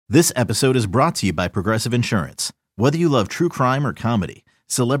This episode is brought to you by Progressive Insurance. Whether you love true crime or comedy,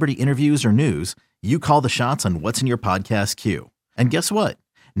 celebrity interviews or news, you call the shots on what's in your podcast queue. And guess what?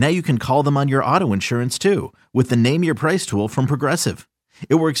 Now you can call them on your auto insurance too with the Name Your Price tool from Progressive.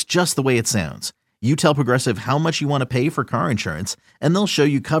 It works just the way it sounds. You tell Progressive how much you want to pay for car insurance, and they'll show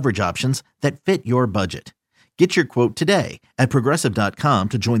you coverage options that fit your budget. Get your quote today at Progressive.com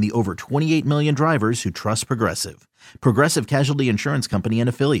to join the over 28 million drivers who trust Progressive. Progressive Casualty Insurance Company and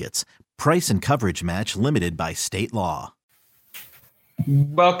Affiliates. Price and coverage match limited by state law.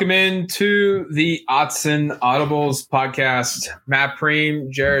 Welcome into the Autzen Audibles podcast. Matt Preem,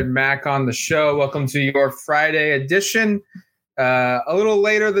 Jared Mack on the show. Welcome to your Friday edition. A little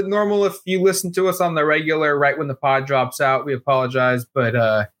later than normal if you listen to us on the regular right when the pod drops out. We apologize,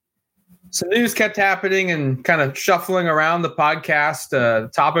 but some news kept happening and kind of shuffling around the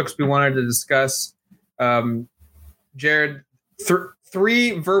podcast. Topics we wanted to discuss. Jared,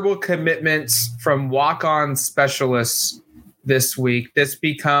 three verbal commitments from walk-on specialists this week. This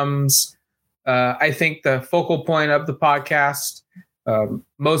becomes, I think, the focal point of the podcast.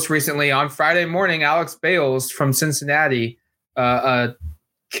 Most recently, on Friday morning, Alex Bales from Cincinnati, a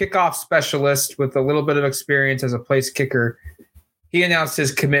kickoff specialist with a little bit of experience as a place kicker, he announced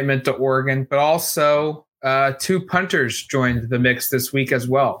his commitment to Oregon, but also two punters joined the mix this week as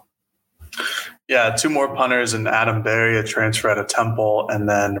well. Yeah, two more punters, and Adam Berry, a transfer out of Temple, and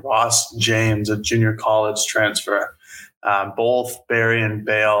then Ross James, a junior college transfer. Both Berry and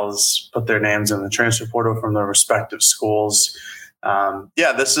Bales put their names in the transfer portal from their respective schools.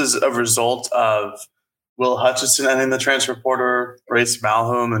 This is a result of Will Hutchinson entering the transfer portal, Race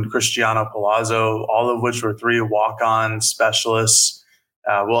Malhoum, and Cristiano Palazzo, all of which were three walk-on specialists.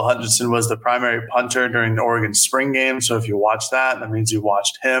 Will Hutchinson was the primary punter during the Oregon spring game, so if you watch that means you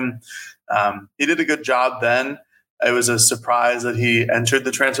watched him. He did a good job then. It was a surprise that he entered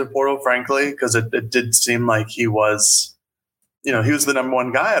the transfer portal, frankly, because it did seem like he was the number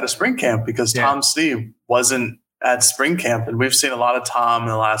one guy at a spring camp because Tom Steve wasn't at spring camp. And we've seen a lot of Tom in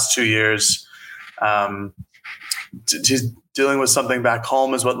the last 2 years. He's dealing with something back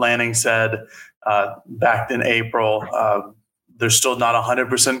home is what Lanning said back in April. There's still not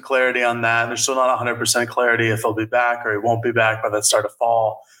 100% clarity on that. There's still not 100% clarity if he'll be back or he won't be back by the start of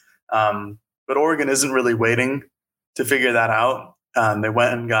fall. But Oregon isn't really waiting to figure that out. They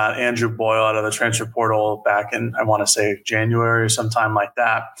went and got Andrew Boyle out of the transfer portal back in, I want to say, January or sometime like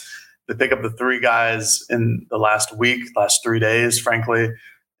that. They pick up the three guys in the last 3 days, frankly,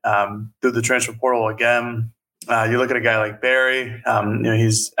 through the transfer portal again. You look at a guy like Berry,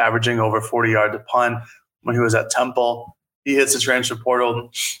 he's averaging over 40 yards a punt when he was at Temple. He hits the transfer portal.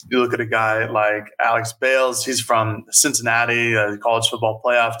 You look at a guy like Alex Bales. He's from Cincinnati, a college football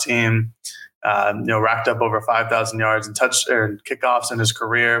playoff team. Racked up over 5,000 yards and kickoffs in his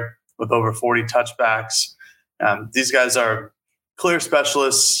career with over 40 touchbacks. These guys are clear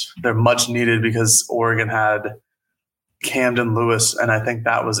specialists. They're much needed because Oregon had Camden Lewis, and I think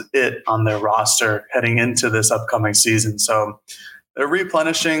that was it on their roster heading into this upcoming season. So they're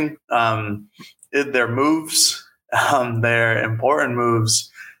replenishing their moves. They're important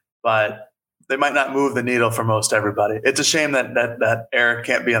moves, but they might not move the needle for most everybody. It's a shame that Eric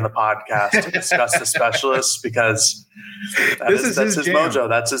can't be on the podcast to discuss the specialists because that's his mojo.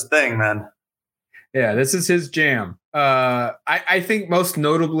 That's his thing, man. Yeah, this is his jam. I think most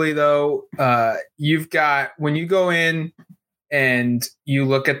notably, though, you've got when you go in and you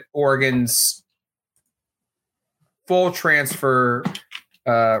look at Oregon's full transfer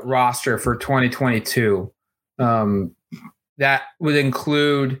roster for 2022, that would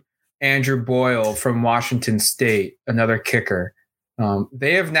include Andrew Boyle from Washington State, another kicker.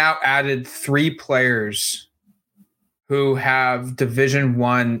 They have now added three players who have Division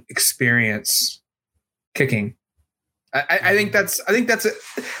I experience kicking. I think that's a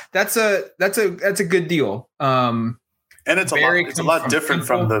good deal. And it's a lot different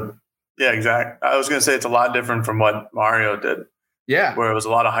from the exactly. I was going to say it's a lot different from what Mario did. Yeah, where it was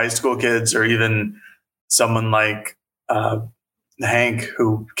a lot of high school kids or even someone like Hank,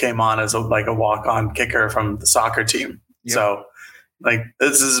 who came on as a walk-on kicker from the soccer team. Yep. So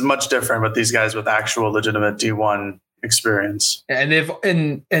this is much different with these guys with actual legitimate D1 experience.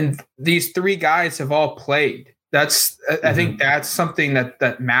 And these three guys have all played. I think that's something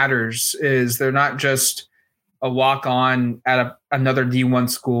that matters is they're not just a walk-on at another D1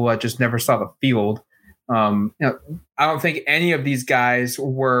 school that just never saw the field. I don't think any of these guys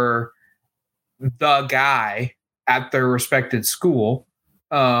were the guy at their respected school,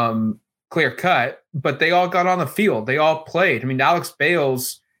 clear cut, but they all got on the field. They all played. I mean, Alex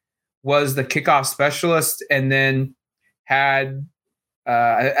Bales was the kickoff specialist and then had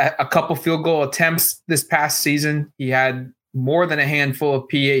a couple field goal attempts this past season. He had more than a handful of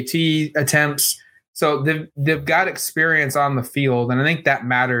PAT attempts. So they've got experience on the field, and I think that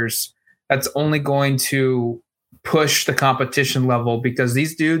matters. That's only going to push the competition level because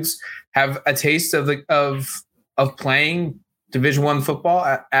these dudes have a taste of playing Division I football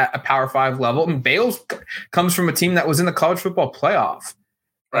at a Power 5 level. And Bales comes from a team that was in the college football playoff.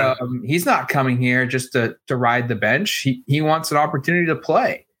 Right. He's not coming here just to ride the bench. He wants an opportunity to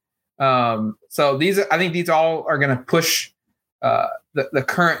play. So I think these all are going to push the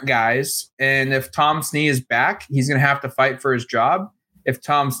current guys. And if Tom Snee is back, he's going to have to fight for his job. If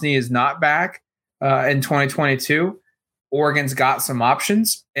Tom Snee is not back in 2022, Oregon's got some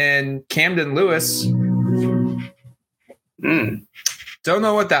options. And Camden Lewis, don't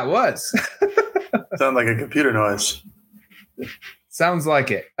know what that was. Sounds like a computer noise. Sounds like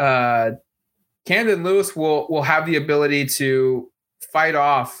it. Camden Lewis will have the ability to fight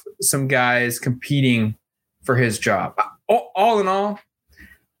off some guys competing for his job. All in all,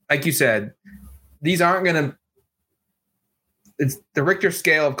 like you said, these aren't going to – the Richter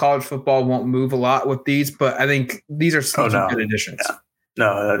scale of college football won't move a lot with these, but I think these are some good additions. Yeah.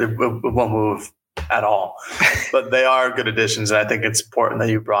 No, it won't move at all. But they are good additions, and I think it's important that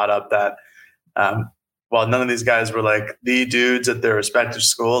you brought up that while none of these guys were like the dudes at their respective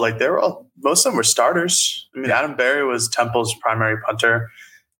school, like most of them were starters. I mean, Adam Berry was Temple's primary punter.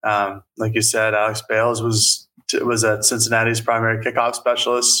 Like you said, Alex Bales was at Cincinnati's primary kickoff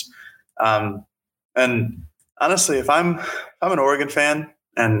specialist. And honestly, if I'm an Oregon fan,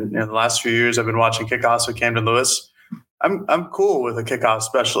 and the last few years I've been watching kickoffs with Camden Lewis, I'm cool with a kickoff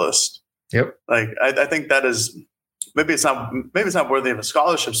specialist. Yep. Like I think that is maybe it's not worthy of a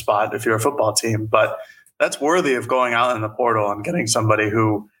scholarship spot if you're a football team, but that's worthy of going out in the portal and getting somebody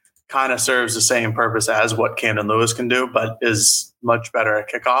who kind of serves the same purpose as what Camden Lewis can do, but is much better at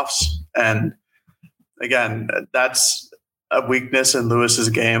kickoffs. And again, that's a weakness in Lewis's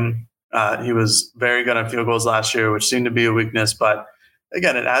game. He was very good on field goals last year, which seemed to be a weakness. But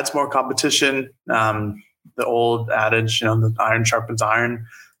again, it adds more competition. The old adage, the iron sharpens iron.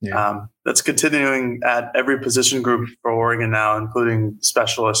 Yeah. That's continuing at every position group for Oregon now, including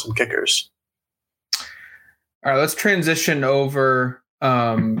specialists and kickers. All right, let's transition over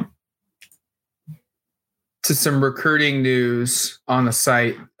to some recruiting news on the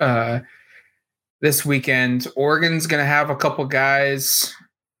site. This weekend, Oregon's going to have a couple guys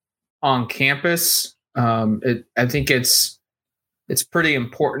on campus. I think it's pretty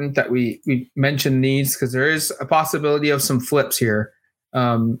important that we mention these because there is a possibility of some flips here.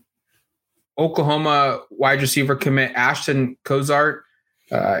 Oklahoma wide receiver commit Ashton Cozart.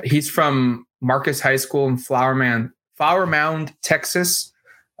 He's from Marcus High School in Flower Mound, Texas.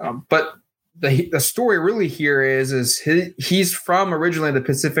 But the story really here is he's from originally the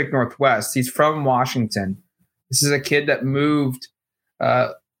Pacific Northwest. He's from Washington. This is a kid that moved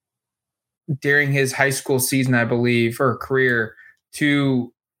during his high school season, I believe, or career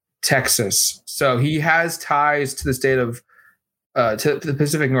to Texas. So he has ties to the state of to the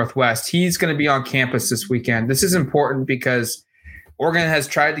Pacific Northwest. He's going to be on campus this weekend. This is important because Oregon has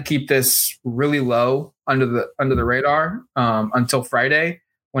tried to keep this really low under the radar until Friday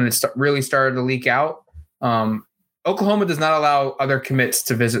when it really started to leak out. Oklahoma does not allow other commits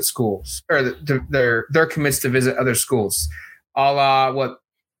to visit schools, or their commits to visit other schools, a la what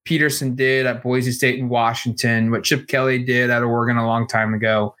Peterson did at Boise State and Washington, what Chip Kelly did at Oregon a long time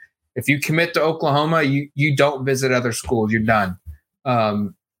ago. If you commit to Oklahoma, you don't visit other schools. You're done.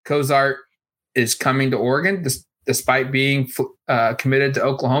 Cozart is coming to Oregon despite being committed to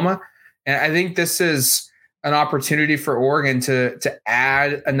Oklahoma. And I think this is an opportunity for Oregon to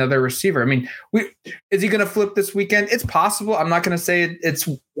add another receiver. I mean, is he going to flip this weekend? It's possible. I'm not going to say it's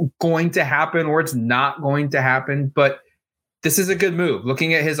going to happen or it's not going to happen, but this is a good move.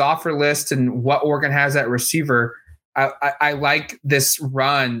 Looking at his offer list and what Oregon has at receiver, I like this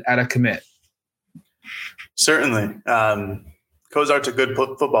run at a commit. Certainly. Cozart's a good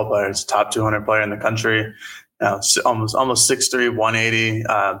football player. He's a top 200 player in the country. Almost 6'3", 180.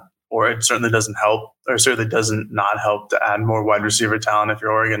 Or it certainly doesn't help, or certainly doesn't not help to add more wide receiver talent if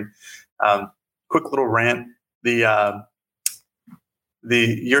you're Oregon. Quick little rant. The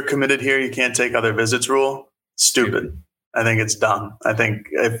you're committed here, you can't take other visits rule. Stupid. I think it's dumb. I think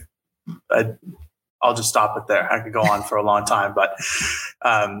I'll just stop it there. I could go on for a long time, but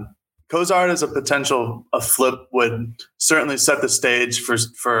Cozart as a flip would certainly set the stage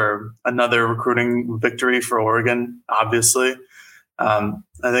for another recruiting victory for Oregon. Obviously, I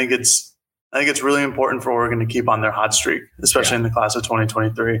think it's really important for Oregon to keep on their hot streak, especially in the class of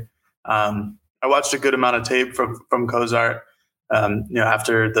 2023. I watched a good amount of tape from Cozart.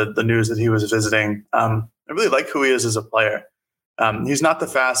 After the news that he was visiting. I really like who he is as a player. He's not the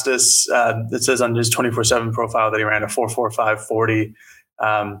fastest. It says on his 24/7 profile that he ran a 4.45 40.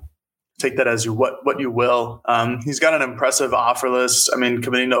 Take that as what you will. He's got an impressive offer list. I mean,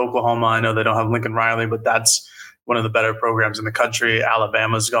 committing to Oklahoma, I know they don't have Lincoln Riley, but that's one of the better programs in the country.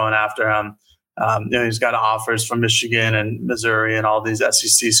 Alabama's going after him. He's got offers from Michigan and Missouri and all these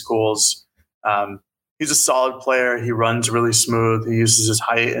SEC schools. He's a solid player. He runs really smooth. He uses his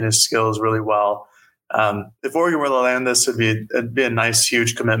height and his skills really well. If Oregon were to land this, it'd be a nice,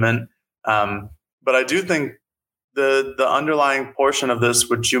 huge commitment. But I do think the underlying portion of this,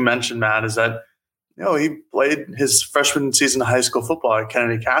 which you mentioned, Matt, is that he played his freshman season of high school football at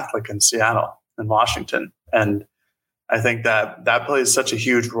Kennedy Catholic in Seattle and Washington, and I think that plays such a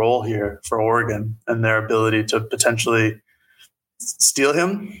huge role here for Oregon and their ability to potentially steal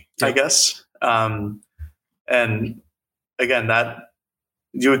him, I guess. And again, that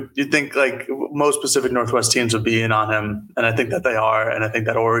you think like most Pacific Northwest teams would be in on him, and I think that they are, and I think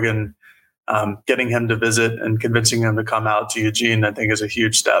that Oregon getting him to visit and convincing him to come out to Eugene, I think, is a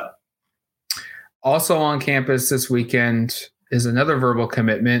huge step. Also on campus this weekend is another verbal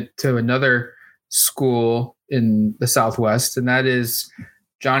commitment to another school in the Southwest, and that is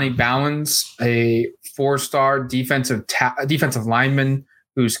Johnny Bowens, a 4-star defensive lineman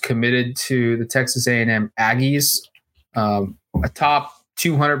who's committed to the Texas A&M Aggies, a top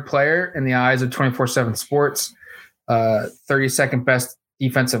 200 player in the eyes of 24/7 Sports, 32nd best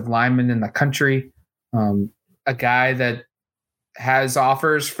defensive lineman in the country, a guy that has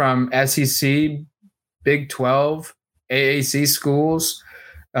offers from SEC, Big 12, AAC schools.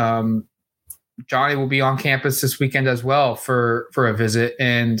 Johnny will be on campus this weekend as well for a visit.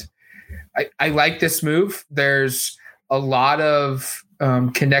 And I like this move. There's a lot of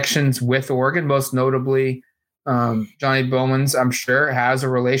connections with Oregon, most notably Johnny Bowens, I'm sure, has a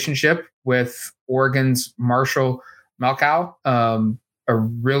relationship with Oregon's Marshall Malkow, a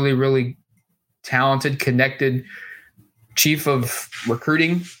really, really talented, connected chief of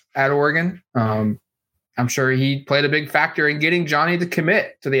recruiting at Oregon. I'm sure he played a big factor in getting Johnny to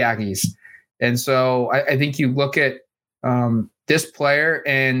commit to the Aggies. And so I think you look at this player,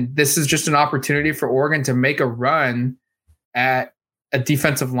 and this is just an opportunity for Oregon to make a run at a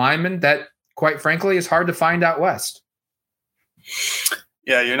defensive lineman that, quite frankly, is hard to find out west.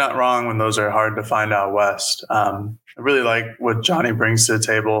 Yeah, you're not wrong when those are hard to find out west. I really like what Johnny brings to the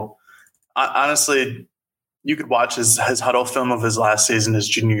table. Honestly, you could watch his huddle film of his last season, his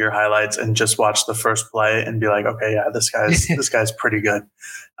junior year highlights, and just watch the first play and be like, okay, yeah, this guy's pretty good.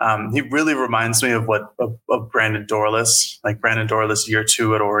 He really reminds me of Brandon Dorlus, like Brandon Dorlus year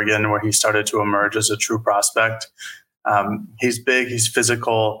 2 at Oregon, where he started to emerge as a true prospect. He's big, he's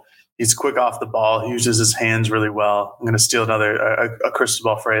physical, he's quick off the ball, he uses his hands really well. I'm going to steal a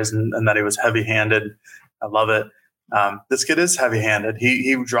Cristobal phrase, and that he was heavy-handed. I love it. This kid is heavy-handed.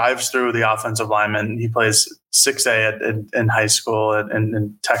 He drives through the offensive lineman. He plays 6A in high school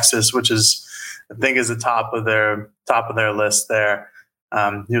in Texas, which is, I think, is the top of their list there.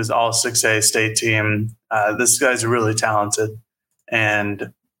 He was all 6A state team. This guy's really talented,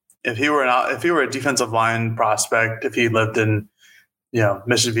 and if he were a defensive line prospect, if he lived in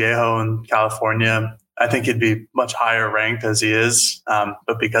Mission Viejo in California, I think he'd be much higher ranked as he is.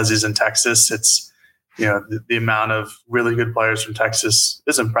 But because he's in Texas, it's the amount of really good players from Texas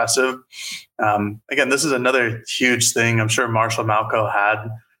is impressive. Again, this is another huge thing. I'm sure Marshall Malkow had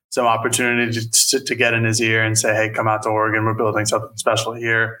some opportunity to get in his ear and say, hey, come out to Oregon. We're building something special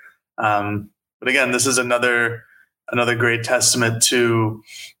here. But again, this is another great testament to,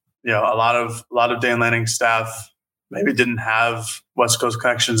 a lot of Dan Lanning's staff maybe didn't have West Coast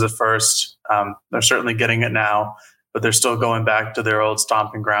connections at first. They're certainly getting it now, but they're still going back to their old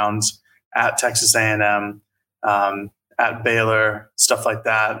stomping grounds at Texas A&M, at Baylor, stuff like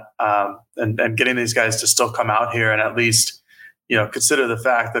that, and getting these guys to still come out here and at least, consider the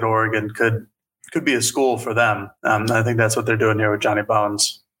fact that Oregon could be a school for them. I think that's what they're doing here with Johnny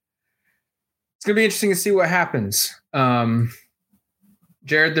Bowens. It's going to be interesting to see what happens.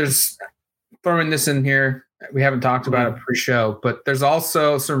 Jared, there's throwing this in here. We haven't talked about it pre-show, but there's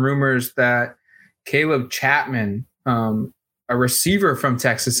also some rumors that Caleb Chapman, a receiver from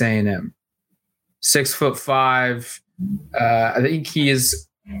Texas A&M, 6'5". I think he is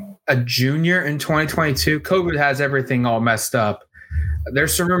a junior in 2022. COVID has everything all messed up.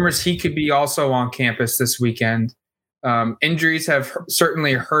 There's some rumors he could be also on campus this weekend. Injuries have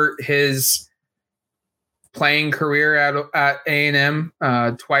certainly hurt his playing career at A&M.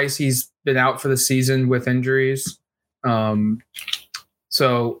 Twice he's been out for the season with injuries.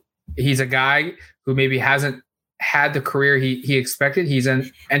 So he's a guy who maybe hasn't had the career he expected. He's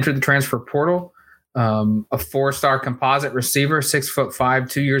entered the transfer portal, a 4-star composite receiver, 6'5",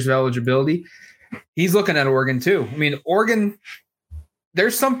 2 years of eligibility. He's looking at Oregon too. I mean, Oregon,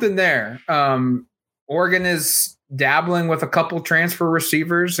 there's something there. Oregon is dabbling with a couple transfer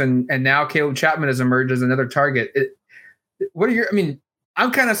receivers, and now Caleb Chapman has emerged as another target.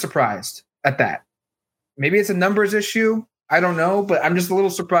 I'm kind of surprised at that. Maybe it's a numbers issue. I don't know, but I'm just a little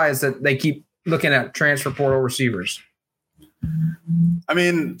surprised that they keep looking at transfer portal receivers. I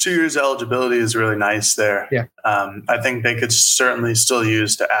mean, 2 years eligibility is really nice there. Yeah. I think they could certainly still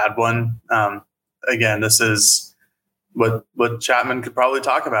use to add one. Again, this is what Chapman could probably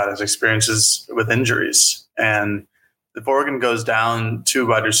talk about, his experiences with injuries. And if Oregon goes down 2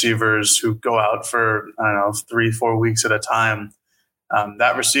 wide receivers who go out for, 3-4 weeks at a time,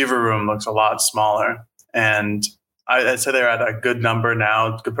 that receiver room looks a lot smaller. And I'd say they're at a good number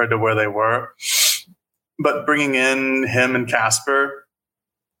now compared to where they were. But bringing in him and Casper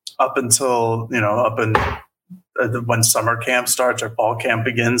up until, when summer camp starts or fall camp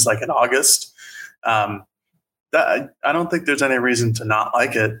begins, like in August, that I don't think there's any reason to not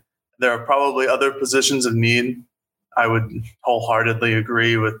like it. There are probably other positions of need. I would wholeheartedly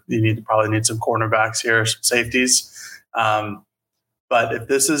agree with probably need some cornerbacks here, some safeties. But if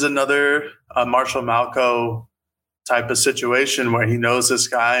this is another Marshall Malco type of situation where he knows this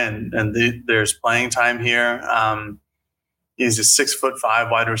guy and there's playing time here, he's a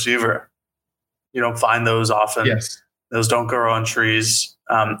 6'5" wide receiver. You don't find those often. Yes. Those don't grow on trees.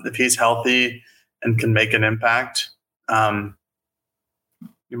 If he's healthy and can make an impact,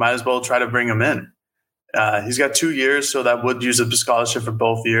 you might as well try to bring him in. He's got 2 years, so that would use a scholarship for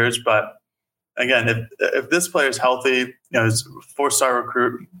both years. But again, if this player is healthy, he's a 4-star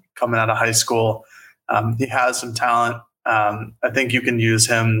recruit coming out of high school. He has some talent. I think you can use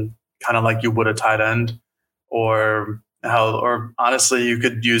him kind of like you would a tight end, or honestly, you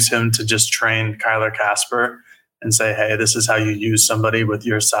could use him to just train Kyler Casper and say, hey, this is how you use somebody with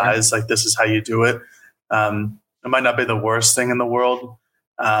your size. Like, this is how you do it. It might not be the worst thing in the world.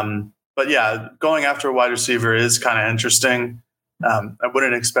 But yeah, going after a wide receiver is kind of interesting. I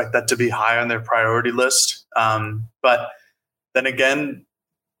wouldn't expect that to be high on their priority list. But then again,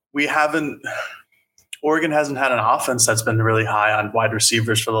 Oregon hasn't had an offense that's been really high on wide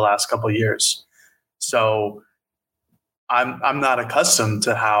receivers for the last couple of years. So I'm not accustomed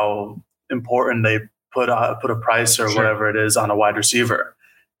to how important they put a price or whatever it is on a wide receiver.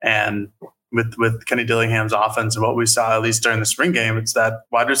 And with Kenny Dillingham's offense and what we saw, at least during the spring game, it's that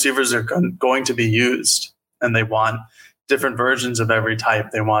wide receivers are going to be used, and they want different versions of every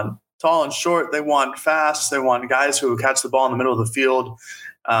type. They want tall and short. They want fast. They want guys who catch the ball in the middle of the field.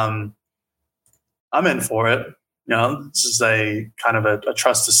 I'm in for it. This is a kind of a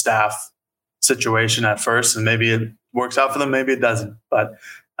trust the staff situation at first, and maybe it works out for them, maybe it doesn't. But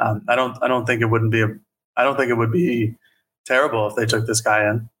I don't think it would be terrible if they took this guy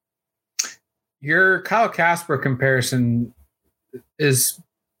in. Your Kyle Casper comparison is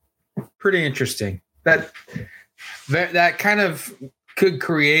pretty interesting. That kind of could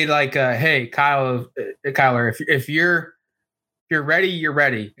create like a, hey, Kyler, if you're ready, you're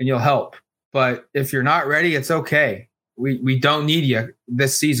ready, and you'll help. But if you're not ready, it's okay. We don't need you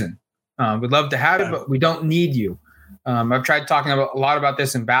this season. We'd love to have you, but we don't need you. I've tried talking a lot about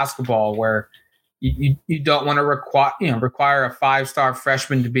this in basketball, where you don't want to require a 5-star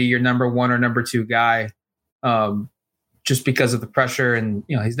freshman to be your number 1 or number 2 guy, just because of the pressure, and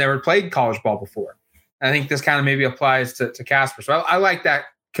he's never played college ball before. I think this kind of maybe applies to Casper. So I like that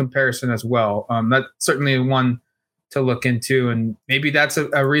comparison as well. That's certainly one to look into, and maybe that's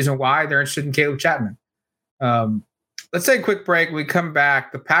a reason why they're interested in Caleb Chapman. Let's take a quick break. When we come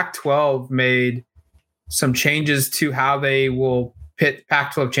back, the Pac-12 made some changes to how they will pit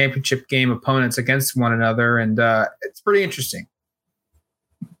Pac-12 championship game opponents against one another, and it's pretty interesting.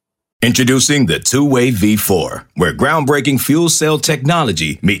 Introducing the Two-Way V4, where groundbreaking fuel cell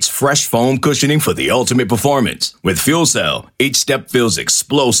technology meets fresh foam cushioning for the ultimate performance. With Fuel Cell, each step feels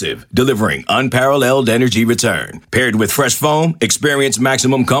explosive, delivering unparalleled energy return. Paired with fresh foam, experience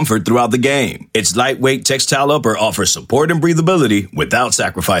maximum comfort throughout the game. Its lightweight textile upper offers support and breathability without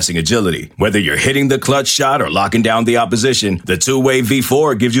sacrificing agility. Whether you're hitting the clutch shot or locking down the opposition, the Two-Way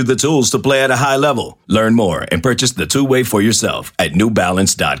V4 gives you the tools to play at a high level. Learn more and purchase the Two-Way for yourself at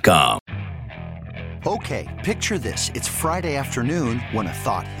newbalance.com. Okay, picture this. It's Friday afternoon when a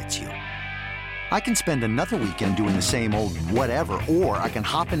thought hits you. I can spend another weekend doing the same old whatever, or I can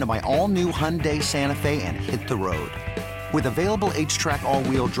hop into my all-new Hyundai Santa Fe and hit the road. With available H-Track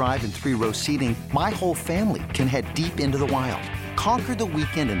all-wheel drive and 3-row seating, my whole family can head deep into the wild. Conquer the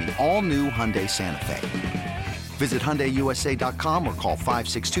weekend in the all-new Hyundai Santa Fe. Visit HyundaiUSA.com or call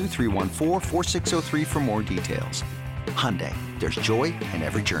 562-314-4603 for more details. Hyundai, there's joy in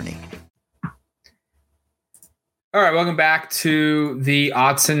every journey. All right, welcome back to the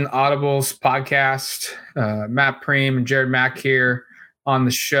Autzen Audibles podcast. Matt Prehm and Jared Mack here on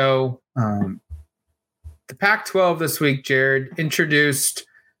the show. The Pac-12 this week, Jared, introduced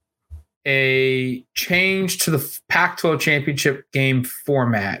a change to the Pac-12 championship game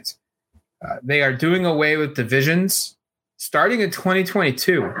format. They are doing away with divisions starting in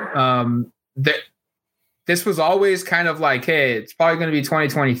 2022. This was always kind of like, hey, it's probably going to be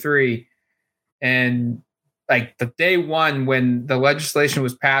 2023. And like the day one when the legislation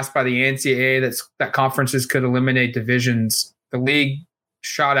was passed by the NCAA that conferences could eliminate divisions, the league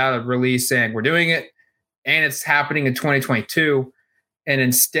shot out a release saying we're doing it and it's happening in 2022. And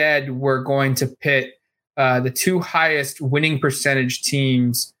instead, we're going to pit the two highest winning percentage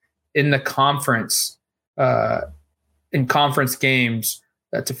teams in the conference in conference games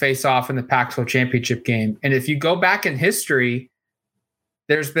to face off in the Pac-12 championship game. And if you go back in history,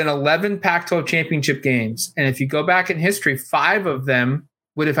 there's been 11 Pac-12 championship games. And if you go back in history, 5 of them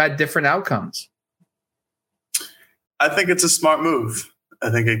would have had different outcomes. I think it's a smart move. I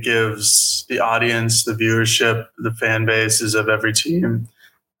think it gives the audience, the viewership, the fan bases of every team.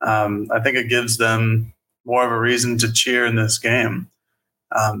 I think it gives them more of a reason to cheer in this game.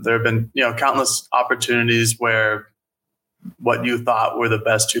 There have been, countless opportunities where what you thought were the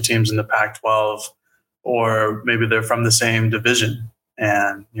best two teams in the Pac-12, or maybe they're from the same division,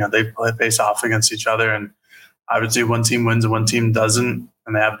 and they face off against each other. And obviously, one team wins and one team doesn't,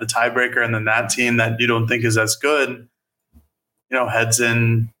 and they have the tiebreaker. And then that team that you don't think is as good, heads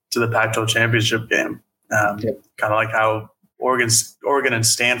in to the Pac-12 championship game. Kind of like how Oregon and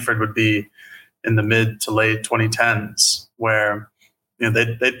Stanford would be in the mid to late 2010s, where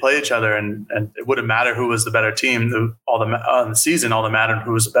they'd play each other, and it wouldn't matter who was the better team. On the season, all that mattered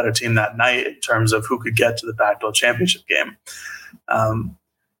who was the better team that night in terms of who could get to the Pac-12 championship game.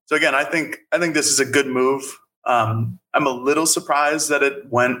 So again, I think this is a good move. I'm a little surprised that it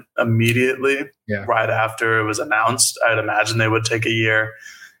went immediately right after it was announced. I'd imagine they would take a year.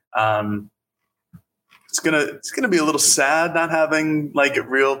 It's gonna be a little sad not having like a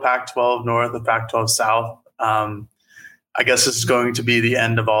real Pac-12 North and Pac-12 South. I guess this is going to be the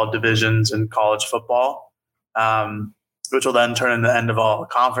end of all divisions in college football, which will then turn into the end of all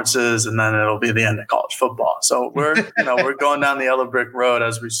conferences, and then it'll be the end of college football. So we're going down the yellow brick road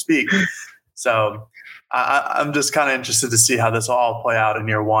as we speak. So I'm just kind of interested to see how this will all play out in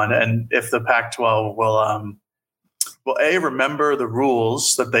year one, and if the Pac-12 will A, remember the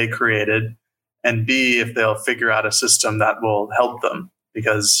rules that they created, and B, if they'll figure out a system that will help them.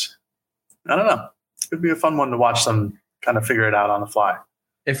 Because I don't know, it could be a fun one to watch them kind of figure it out on the fly.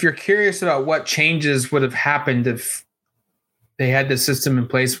 If you're curious about what changes would have happened if they had the system in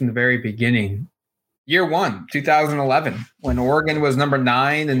place from the very beginning, year one, 2011, when Oregon was number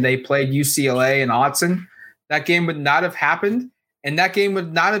 9 and they played UCLA and Autzen, that game would not have happened. And that game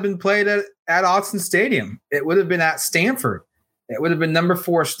would not have been played at Autzen Stadium. It would have been at Stanford. It would have been number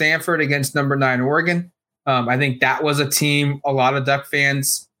 4 Stanford against number 9 Oregon. I think that was a team a lot of Duck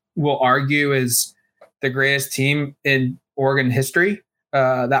fans will argue is the greatest team in Oregon history.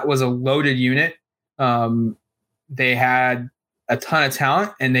 That was a loaded unit. They had a ton of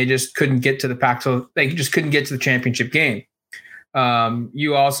talent, and they just couldn't get to the Pac-12. They just couldn't get to the championship game.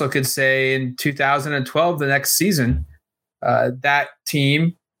 You also could say in 2012, the next season, that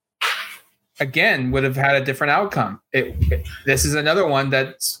team again would have had a different outcome. This is another one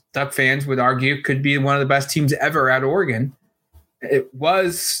that Duck fans would argue could be one of the best teams ever at Oregon. It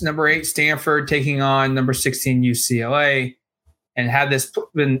was number 8 Stanford taking on number 16 UCLA, and had this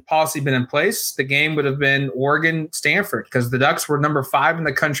policy been in place, the game would have been Oregon-Stanford, because the Ducks were number 5 in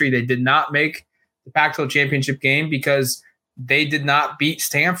the country. They did not make the Pac-12 championship game because they did not beat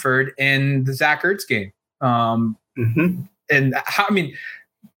Stanford in the Zach Ertz game. And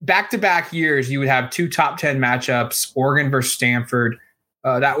back-to-back years, you would have 2 top 10 matchups, Oregon versus Stanford.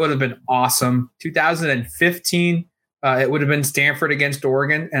 That would have been awesome. 2015, it would have been Stanford against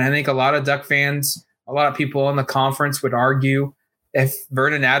Oregon. And I think a lot of Duck fans, a lot of people in the conference would argue if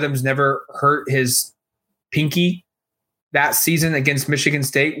Vernon Adams never hurt his pinky that season against Michigan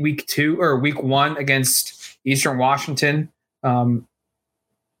State, week 1 against Eastern Washington,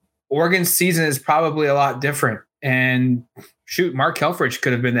 Oregon's season is probably a lot different. And shoot, Mark Helfrich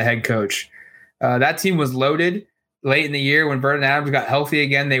could have been the head coach. That team was loaded late in the year when Vernon Adams got healthy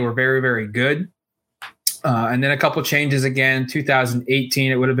again. They were very, very good. And then a couple changes again.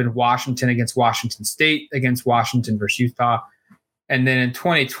 2018, it would have been Washington against Washington State, against Washington versus Utah. And then in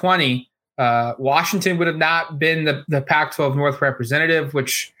 2020, Washington would have not been the Pac-12 North representative,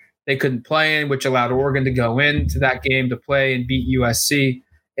 which they couldn't play in, which allowed Oregon to go into that game to play and beat USC.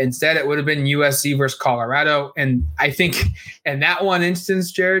 Instead, it would have been USC versus Colorado. And I think in that one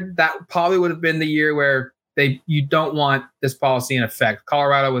instance, Jared, that probably would have been the year where you don't want this policy in effect.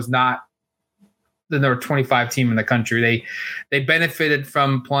 Colorado was not the number 25 team in the country. They benefited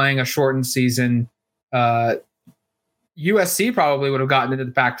from playing a shortened season. USC probably would have gotten into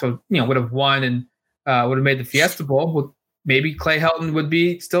the Pac-12, would have won and would have made the Fiesta Bowl. Maybe Clay Helton would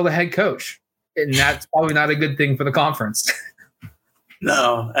be still the head coach. And that's probably not a good thing for the conference.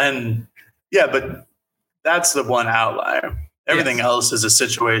 No. And yeah, but that's the one outlier. Everything else is a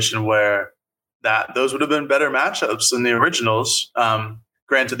situation where those would have been better matchups than the originals.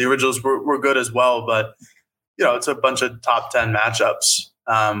 Granted, the originals were good as well, but it's a bunch of top 10 matchups.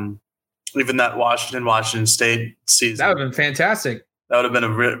 Even that Washington State season, that would have been fantastic. That would have been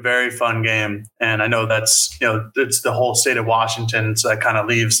a very fun game. And I know that's it's the whole state of Washington, so that kind of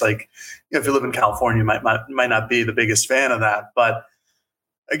leaves if you live in California, you might not be the biggest fan of that. But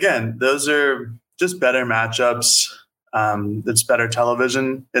again, those are just better matchups. It's better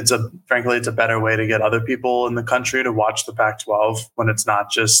television. Frankly, it's a better way to get other people in the country to watch the Pac-12 when it's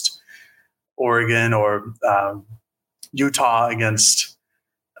not just Oregon or Utah against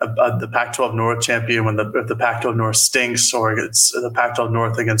the Pac-12 North champion when the Pac-12 North stinks, or it's the Pac-12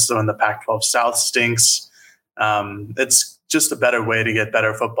 North against when the Pac-12 South stinks. It's just a better way to get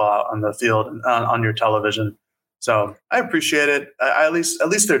better football on the field and on your television. So I appreciate it. At least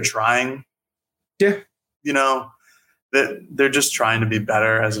they're trying. Yeah. They're just trying to be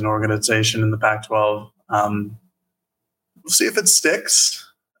better as an organization in the Pac-12. We'll see if it sticks.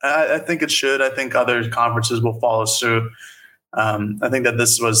 I think it should. I think other conferences will follow suit. I think that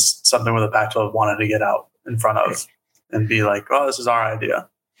this was something where the Pac-12 wanted to get out in front of and be like, oh, this is our idea.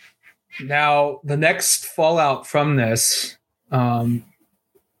 Now, the next fallout from this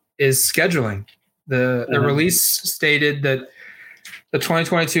is scheduling. The release stated that the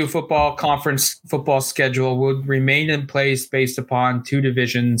 2022 football conference football schedule would remain in place based upon 2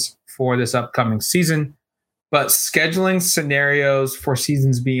 divisions for this upcoming season, but scheduling scenarios for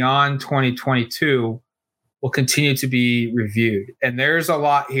seasons beyond 2022 will continue to be reviewed. And there's a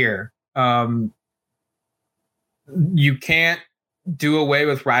lot here. You can't do away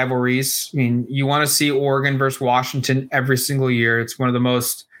with rivalries. I mean, you want to see Oregon versus Washington every single year. It's one of the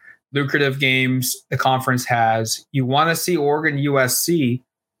most lucrative games the conference has. You want to see Oregon USC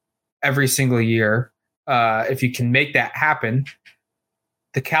every single year if you can make that happen.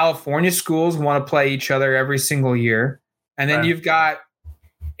 The California schools want to play each other every single year. And then you've got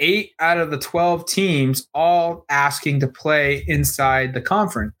 8 out of the 12 teams all asking to play inside the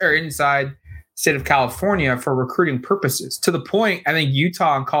conference or inside state of California for recruiting purposes, to the point I think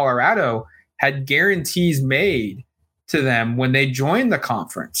Utah and Colorado had guarantees made to them when they joined the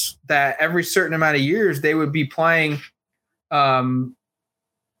conference that every certain amount of years they would be playing in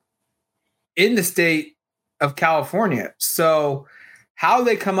the state of California. So how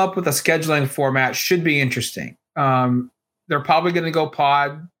they come up with a scheduling format should be interesting. They're probably going to go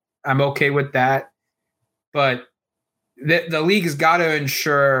pod. I'm okay with that. But the league has got to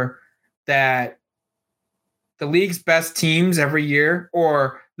ensure that the league's best teams every year,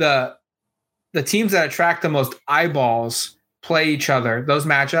 or the teams that attract the most eyeballs, play each other. Those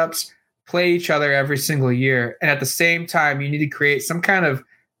matchups play each other every single year. And at the same time, you need to create some kind of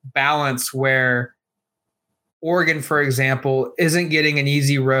balance where Oregon, for example, isn't getting an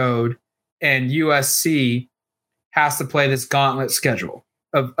easy road and USC has to play this gauntlet schedule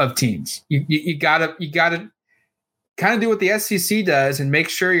of teams. You gotta kind of do what the SEC does and make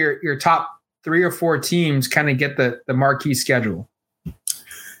sure your top 3 or 4 teams kind of get the marquee schedule.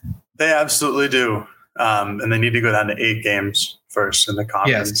 They absolutely do. And they need to go down to 8 games first in the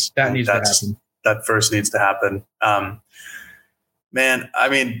conference. Yes, that needs to happen. That first needs to happen. Man, I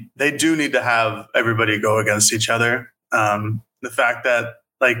mean, they do need to have everybody go against each other. The fact that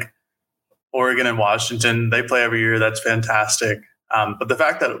Oregon and Washington, they play every year, that's fantastic. But the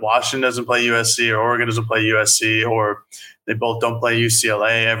fact that Washington doesn't play USC or Oregon doesn't play USC, or they both don't play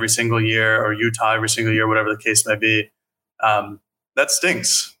UCLA every single year or Utah every single year, whatever the case may be, that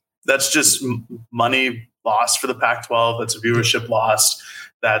stinks. That's just money lost for the Pac-12. That's viewership lost.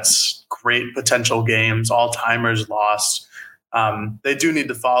 That's great potential games, all-timers lost. They do need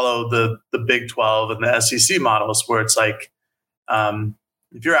to follow the Big 12 and the SEC models where it's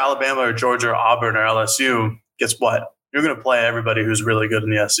if you're Alabama or Georgia or Auburn or LSU, guess what? You're going to play everybody who's really good in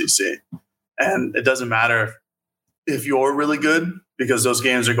the SEC. And it doesn't matter if you're really good, because those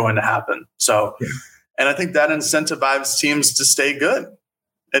games are going to happen. So, and I think that incentivizes teams to stay good.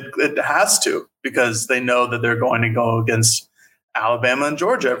 It has to, because they know that they're going to go against Alabama and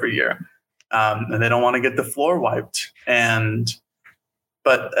Georgia every year, and they don't want to get the floor wiped.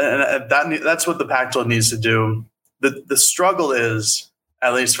 But that's what the Pac-12 needs to do. The struggle is,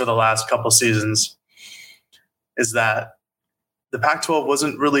 at least for the last couple seasons, is that the Pac-12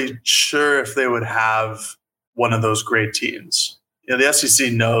 wasn't really sure if they would have one of those great teams. The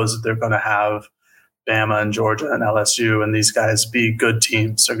SEC knows that they're going to have Bama and Georgia and LSU and these guys be good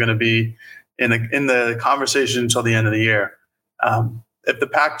teams. They're going to be in the conversation until the end of the year. If the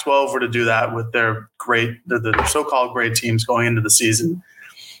Pac-12 were to do that with their the so-called great teams going into the season,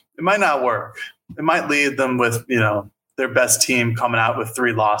 it might not work. It might lead them with, their best team coming out with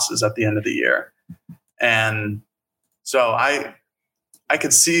 3 losses at the end of the year. And so I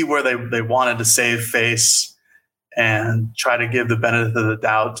could see where they wanted to save face and try to give the benefit of the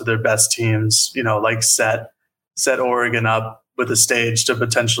doubt to their best teams, like set Oregon up with a stage to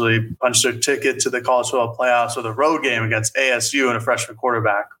potentially punch their ticket to the college football playoffs with a road game against ASU and a freshman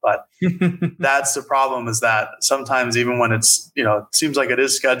quarterback. But that's the problem, is that sometimes even when it's, it seems like it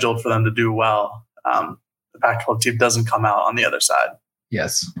is scheduled for them to do well, the Pac-12 team doesn't come out on the other side.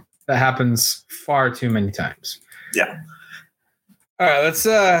 Yes, that happens far too many times. Yeah. All right, let's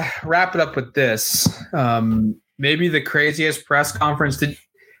wrap it up with this. Maybe the craziest press conference.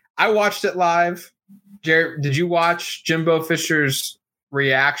 I watched it live. Jared, did you watch Jimbo Fisher's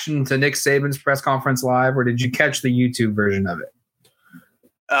reaction to Nick Saban's press conference live, or did you catch the YouTube version of it?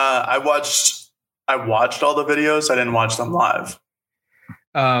 I watched all the videos. I didn't watch them live.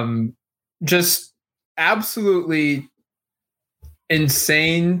 Just absolutely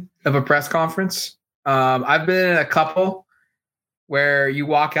insane of a press conference. I've been in a couple where you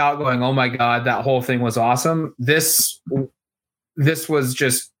walk out going, "Oh my God, that whole thing was awesome." This was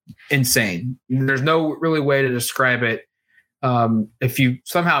just insane. There's no really way to describe it. If you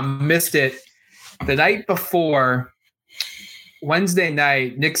somehow missed it, the night before, Wednesday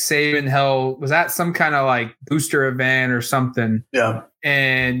night, Nick Saban was at some kind of like booster event or something. Yeah.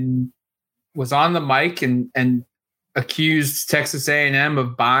 And was on the mic and accused Texas A&M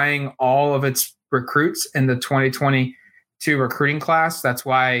of buying all of its recruits in the 2022 recruiting class. That's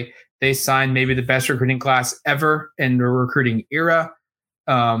why they signed maybe the best recruiting class ever in the recruiting era.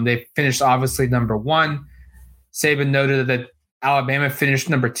 They finished obviously number 1. Saban noted that Alabama finished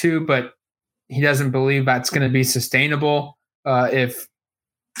number 2, but he doesn't believe that's going to be sustainable if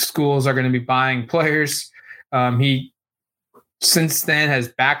schools are going to be buying players. He since then has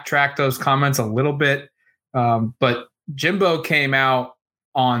backtracked those comments a little bit, but Jimbo came out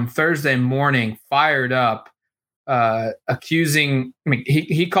on Thursday morning fired up, accusing.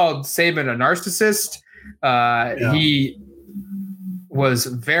 He called Saban a narcissist. He was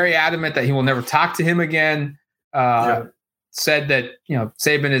very adamant that he will never talk to him again. Said that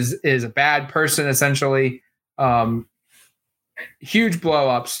Saban is a bad person, essentially. Huge blow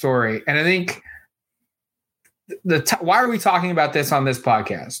up story, and I think why are we talking about this on this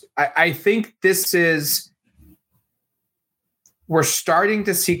podcast? I think we're starting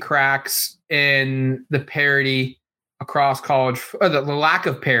to see cracks in the parity across college, the lack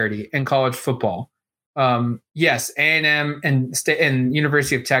of parity in college football. Yes, A&M and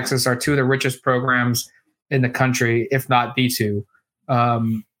University of Texas are 2 of the richest programs in the country, if not the 2.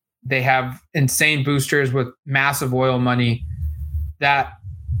 They have insane boosters with massive oil money. That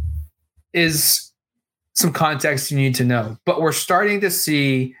is some context you need to know. But we're starting to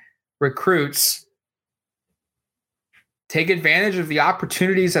see recruits take advantage of the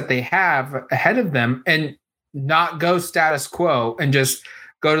opportunities that they have ahead of them and not go status quo and just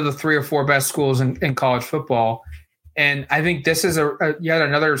go to the 3 or 4 best schools in college football. And I think this is yet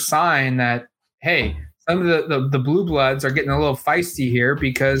another sign that, hey, some of the blue bloods are getting a little feisty here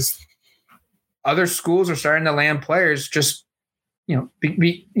because other schools are starting to land players just,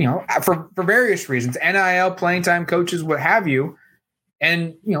 for various reasons, NIL, playing time, coaches, what have you.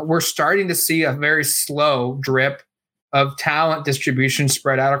 And, we're starting to see a very slow drip of talent distribution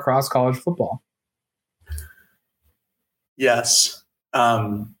spread out across college football. Yes.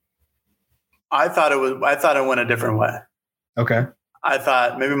 I thought it went a different way. Okay. I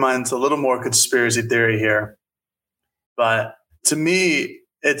thought maybe mine's a little more conspiracy theory here, but to me,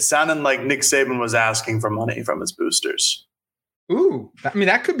 it sounded like Nick Saban was asking for money from his boosters. Ooh,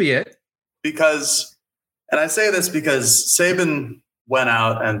 that could be it. Because, and I say this because Saban went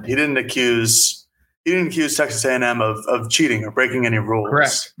out and he didn't accuse Texas A&M of cheating or breaking any rules.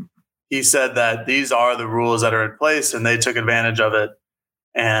 Correct. He said that these are the rules that are in place and they took advantage of it.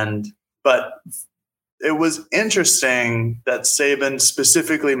 But it was interesting that Saban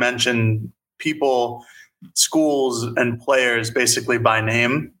specifically mentioned people schools and players basically by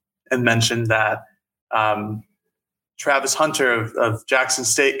name and mentioned that Travis Hunter of Jackson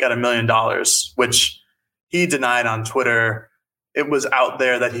State got $1 million, which he denied on Twitter. It was out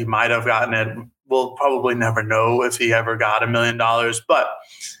there that he might have gotten it. We'll probably never know if he ever got $1 million, but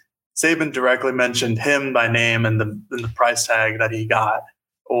Saban directly mentioned him by name and the price tag that he got.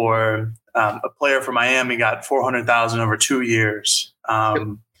 Or a player from Miami got $400,000 over 2 years.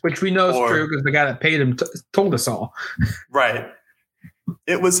 Which we know is true because the guy that paid him told us all. Right.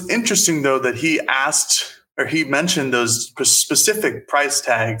 It was interesting, though, that he mentioned those specific price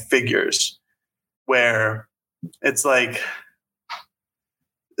tag figures where it's like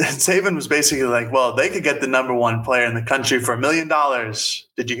Saban was basically like, well, they could get the number one player in the country for $1 million.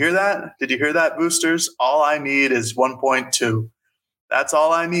 Did you hear that? Did you hear that, boosters? All I need is 1.2. That's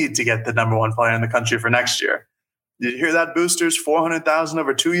all I need to get the number one player in the country for next year. Did you hear that, boosters? 400,000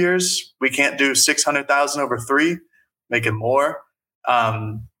 over 2 years. We can't do 600,000 over 3. Make it more.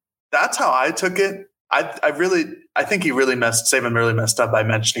 That's how I took it. I think Saban really messed up by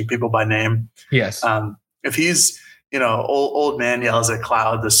mentioning people by name. Yes. If he's, old man yells at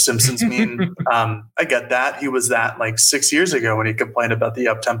cloud, the Simpsons meme. I get that. He was that like 6 years ago when he complained about the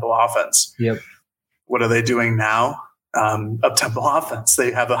up-tempo offense. Yep. What are they doing now? Up-tempo offense.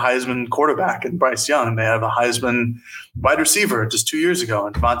 They have a Heisman quarterback in Bryce Young. They have a Heisman wide receiver just 2 years ago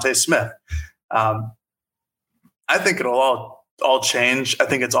in Devontae Smith. I think it'll all change. I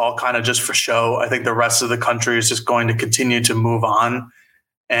think it's all kind of just for show. I think the rest of the country is just going to continue to move on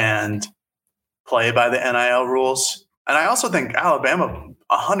and play by the NIL rules. And I also think Alabama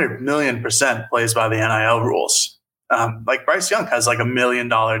 100,000,000% plays by the NIL rules. Like Bryce Young has like $1 million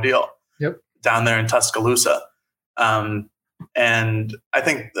deal down there in Tuscaloosa. And I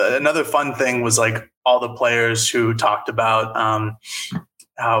think another fun thing was like all the players who talked about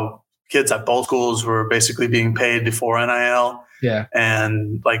how kids at both schools were basically being paid before NIL. Yeah.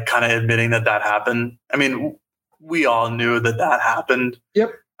 And like kind of admitting that happened. I mean, we all knew that happened.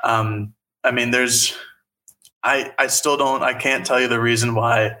 Yep. I mean, I can't tell you the reason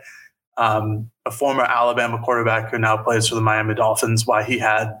why a former Alabama quarterback who now plays for the Miami Dolphins, why he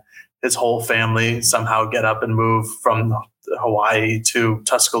had his whole family somehow get up and move from Hawaii to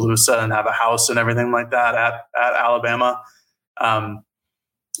Tuscaloosa and have a house and everything like that at Alabama.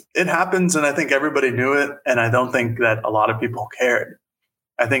 It happens, and I think everybody knew it, and I don't think that a lot of people cared.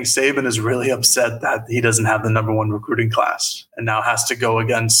 I think Saban is really upset that he doesn't have the number one recruiting class and now has to go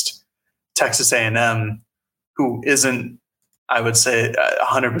against Texas A&M, who isn't, I would say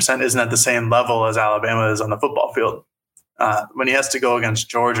 100% isn't at the same level as Alabama is on the football field. When he has to go against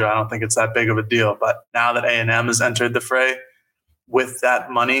Georgia, I don't think it's that big of a deal. But now that A&M has entered the fray with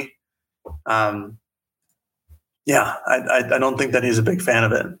that money, I don't think that he's a big fan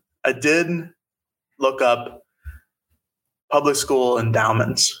of it. I did look up public school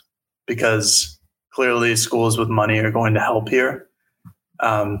endowments because clearly schools with money are going to help here.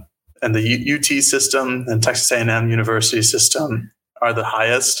 And the UT system and Texas A&M University system are the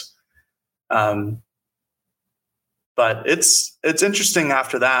highest. But it's interesting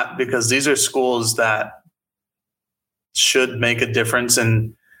after that because these are schools that should make a difference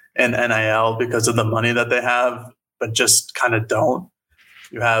in NIL because of the money that they have, but just kind of don't.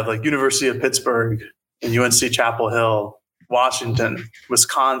 You have like University of Pittsburgh and UNC Chapel Hill, Washington,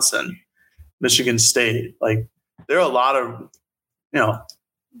 Wisconsin, Michigan State. Like there are a lot of,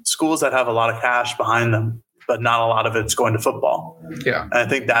 schools that have a lot of cash behind them, but not a lot of it's going to football. Yeah. And I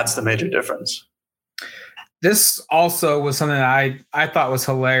think that's the major difference. This also was something that I thought was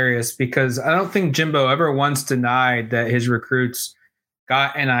hilarious because I don't think Jimbo ever once denied that his recruits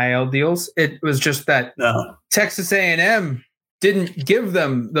got NIL deals. It was just that Texas A&M didn't give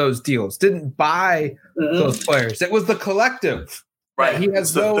them those deals, didn't buy those players. It was the collective. Right. He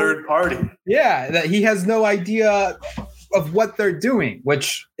has the third party. Yeah, that he has no idea of what they're doing,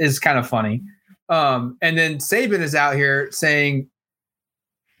 which is kind of funny. And then Saban is out here saying,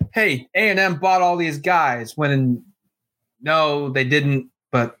 hey, A&M bought all these guys when no, they didn't,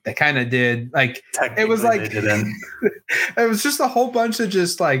 but they kind of did. Like it was like it was just a whole bunch of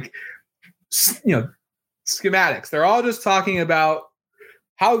just like schematics. They're all just talking about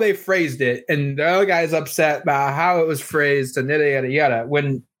how they phrased it, and the other guy's upset about how it was phrased and yada yada yada.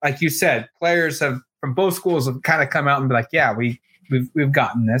 When, like you said, players from both schools have kind of come out and be like, yeah, we've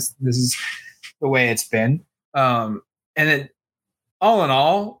gotten this. This is the way it's been. And then all in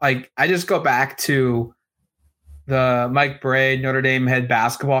all, like I just go back to the Mike Brey, Notre Dame head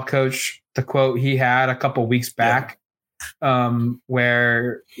basketball coach, the quote he had a couple weeks back,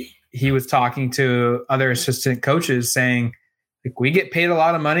 where he was talking to other assistant coaches saying, like, we get paid a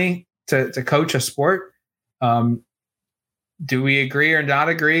lot of money to coach a sport. Do we agree or not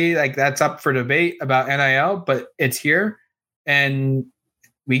agree? Like, that's up for debate about NIL, but it's here, and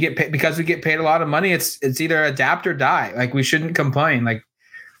we get paid because we get paid a lot of money. It's either adapt or die. Like, we shouldn't complain. Like,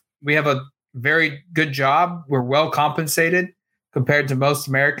 we have a very good job. We're well compensated compared to most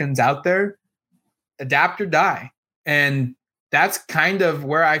Americans out there. Adapt or die. And that's kind of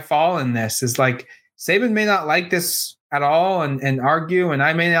where I fall in this, is like, Saban may not like this at all and argue. And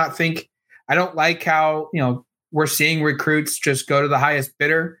I may not think, I don't like how, we're seeing recruits just go to the highest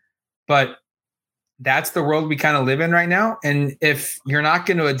bidder, but that's the world we kind of live in right now. And if you're not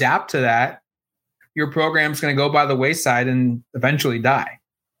going to adapt to that, your program's going to go by the wayside and eventually die.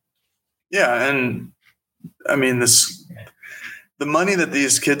 Yeah. And I mean, the money that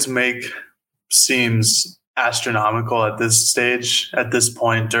these kids make seems astronomical at this stage, at this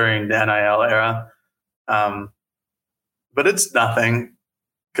point during the NIL era. But it's nothing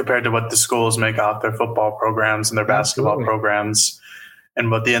compared to what the schools make off their football programs and their basketball programs,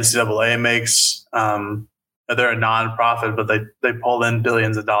 and what the NCAA makes. They're a nonprofit, but they pull in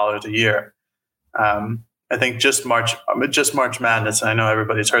billions of dollars a year. I think just March Madness, and I know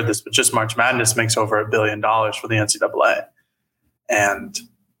everybody's heard this, but just March Madness makes over $1 billion for the NCAA. And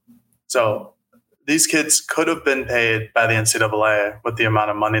so these kids could have been paid by the NCAA with the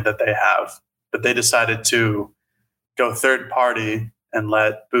amount of money that they have, but they decided to go third party and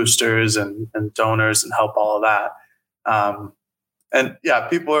let boosters and donors and help all of that. And yeah,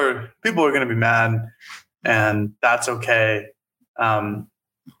 people are going to be mad, and that's okay. I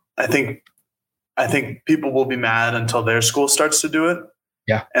think people will be mad until their school starts to do it.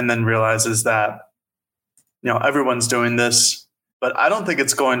 Yeah. And then realizes that, everyone's doing this, but I don't think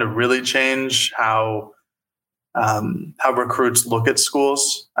it's going to really change how recruits look at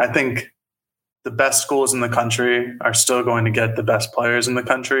schools. I think the best schools in the country are still going to get the best players in the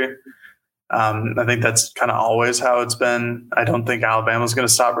country. I think that's kind of always how it's been. I don't think Alabama's going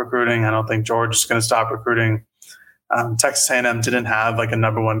to stop recruiting. I don't think Georgia's going to stop recruiting. Texas A&M didn't have like a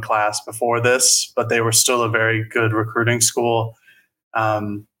number one class before this, but they were still a very good recruiting school. I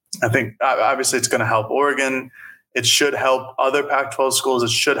think obviously it's going to help Oregon. It should help other Pac-12 schools.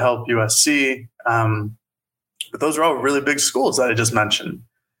 It should help USC. But those are all really big schools that I just mentioned.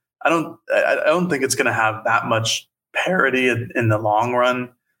 I don't think it's going to have that much parity in the long run.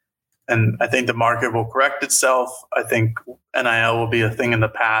 And I think the market will correct itself. I think NIL will be a thing in the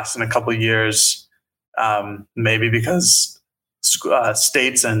past in a couple of years, maybe because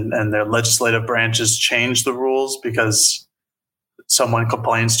states and their legislative branches change the rules because someone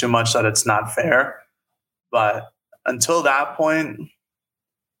complains too much that it's not fair. But until that point,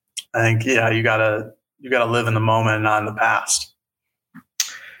 I think, you gotta live in the moment and not in the past.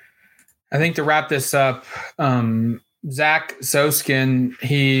 I think to wrap this up, Zach Soskin,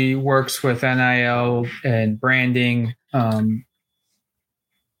 he works with NIL and branding.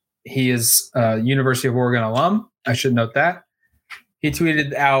 He is a University of Oregon alum. I should note that. He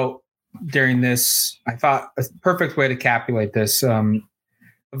tweeted out during this, I thought, a perfect way to capulate this.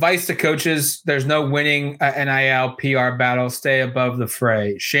 Advice to coaches: there's no winning a NIL PR battle. Stay above the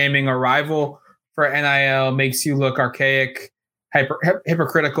fray. Shaming a rival for NIL makes you look archaic,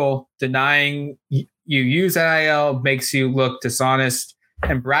 hypocritical. Denying you use NIL makes you look dishonest.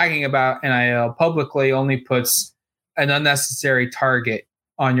 And bragging about NIL publicly only puts an unnecessary target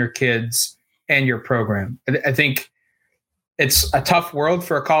on your kids and your program. I think it's a tough world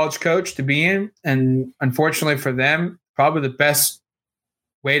for a college coach to be in. And unfortunately for them, probably the best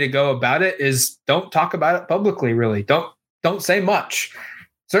way to go about it is don't talk about it publicly, really. Don't say much.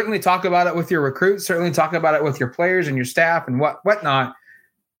 Certainly talk about it with your recruits, certainly talk about it with your players and your staff and whatnot.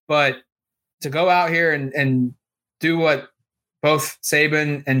 But to go out here and do what both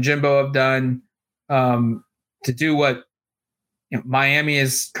Saban and Jimbo have done, to do what Miami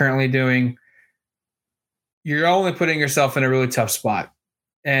is currently doing, you're only putting yourself in a really tough spot.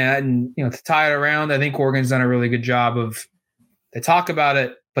 And to tie it around, I think Oregon's done a really good job of, they talk about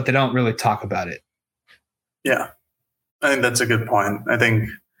it, but they don't really talk about it. Yeah, I think that's a good point. With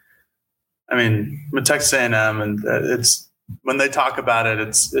Texas A&M, and it's when they talk about it,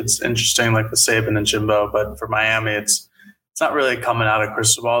 it's interesting, like with Saban and Jimbo. But for Miami, it's not really coming out of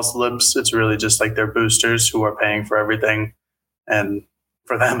Cristobal's lips. It's really just like their boosters who are paying for everything, and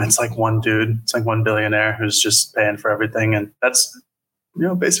for them, it's like one dude. It's like one billionaire who's just paying for everything, and that's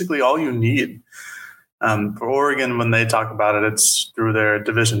basically all you need. For Oregon, when they talk about it, it's through their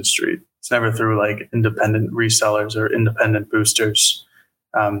division street. It's never through like independent resellers or independent boosters.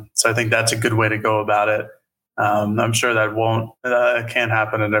 So I think that's a good way to go about it. I'm sure that can't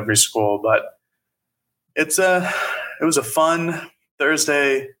happen at every school, but it was a fun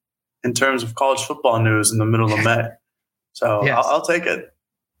Thursday in terms of college football news in the middle of May. So Yes. I'll take it.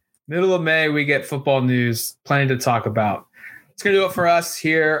 Middle of May, we get football news, plenty to talk about. It's going to do it for us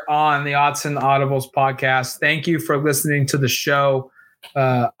here on the Odds and Audibles podcast. Thank you for listening to the show.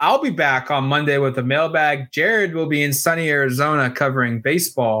 I'll be back on Monday with a mailbag. Jared will be in sunny Arizona covering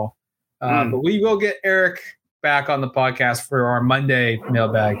baseball. But we will get Eric back on the podcast for our Monday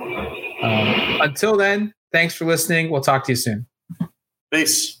mailbag. Until then, thanks for listening. We'll talk to you soon.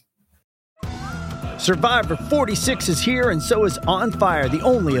 Peace. Survivor 46 is here, and so is On Fire, the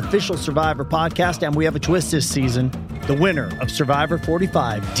only official Survivor podcast, and we have a twist this season. The winner of Survivor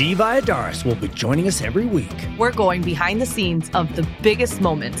 45, Dee Valladares, will be joining us every week. We're going behind the scenes of the biggest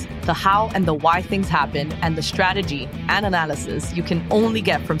moments, the how and the why things happen, and the strategy and analysis you can only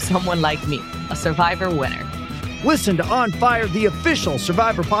get from someone like me, a Survivor winner. Listen to On Fire, the official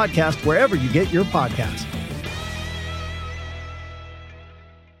Survivor podcast, wherever you get your podcast.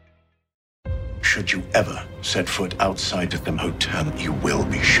 Should you ever set foot outside of them hotel, you will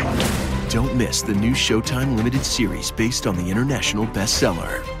be shot. Don't miss the new Showtime limited series based on the international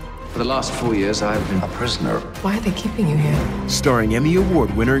bestseller. For the last 4 years, I've been A prisoner. Why are they keeping you here? Starring Emmy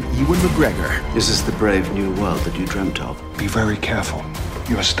Award winner Ewan McGregor. This is the brave new world that you dreamt of. Be very careful.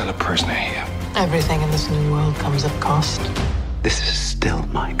 You are still a prisoner here. Everything in this new world comes at cost. This is still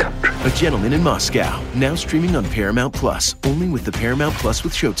my country. A Gentleman in Moscow, now streaming on Paramount Plus, only with the Paramount Plus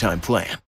with Showtime plan.